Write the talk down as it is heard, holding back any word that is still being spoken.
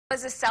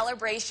Was a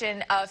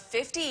celebration of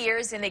 50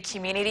 years in the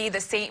community.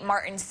 The St.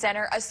 Martin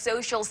Center, a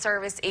social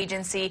service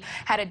agency,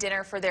 had a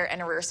dinner for their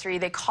anniversary.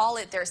 They call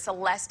it their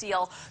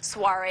Celestial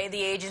Soiree.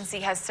 The agency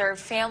has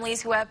served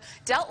families who have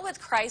dealt with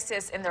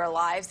crisis in their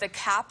lives. The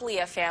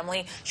Caplia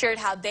family shared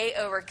how they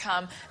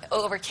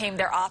overcame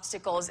their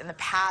obstacles in the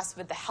past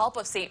with the help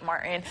of St.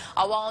 Martin.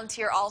 A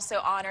volunteer also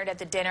honored at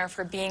the dinner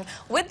for being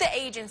with the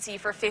agency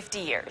for 50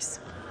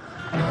 years.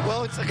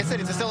 Well, it's like I said,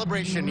 it's a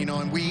celebration,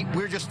 and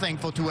we're just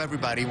thankful to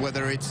everybody,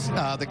 whether it's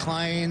the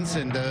clients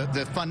and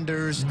the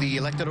funders, the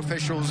elected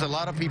officials. A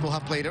lot of people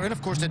have played, and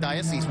of course the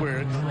diocese. We're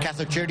a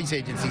Catholic Charities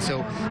agency,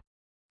 so.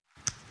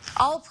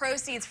 All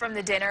proceeds from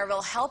the dinner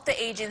will help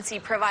the agency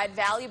provide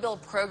valuable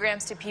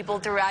programs to people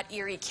throughout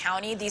Erie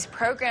County. These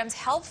programs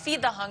help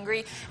feed the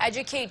hungry,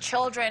 educate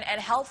children, and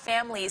help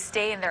families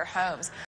stay in their homes.